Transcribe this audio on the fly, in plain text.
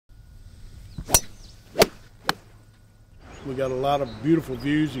We got a lot of beautiful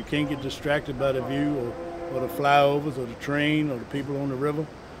views. You can't get distracted by the view or the flyovers or the train or the people on the river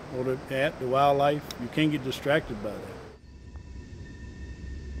or the wildlife. You can't get distracted by that.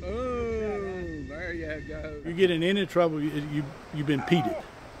 Oh, there you go. You get in any trouble, you've been Peted.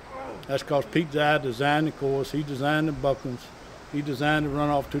 That's because Pete Zye designed the course. He designed the buckles. He designed the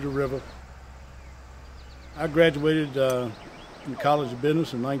runoff to the river. I graduated in College of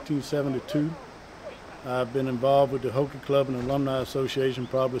Business in 1972. I've been involved with the Hokie Club and Alumni Association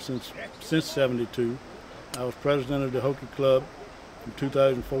probably since '72. I was president of the Hokie Club from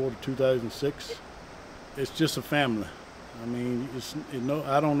 2004 to 2006. It's just a family. I mean,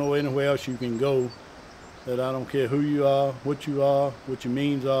 I don't know anywhere else you can go that I don't care who you are, what your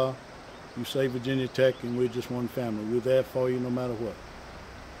means are. You say Virginia Tech, and we're just one family. We're there for you no matter what.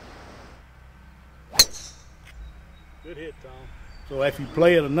 Good hit, Tom. So if you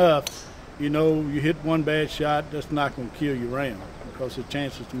play it enough, you know you hit one bad shot, that's not going to kill your round because the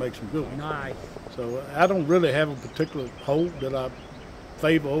chances to make some good ones. Nice. So I don't really have a particular hole that I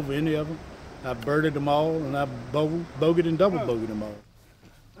favor over any of them. I birdied them all, and I bogeyed and double bogeyed them all.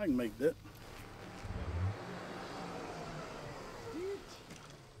 I can make that.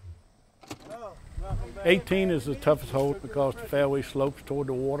 '18 is the toughest hole because the fairway slopes toward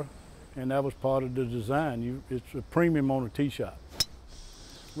the water, and that was part of the design. It's a premium on a tee shot.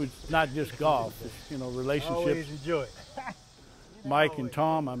 It's not just golf, it's, relationships. Always enjoy it. Mike and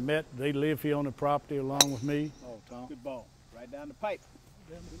Tom, I met, they live here on the property along with me. Oh, Tom. Good ball. Right down the pipe.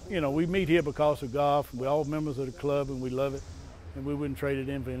 We meet here because of golf. We're all members of the club and we love it, and we wouldn't trade it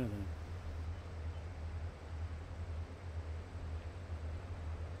in for anything.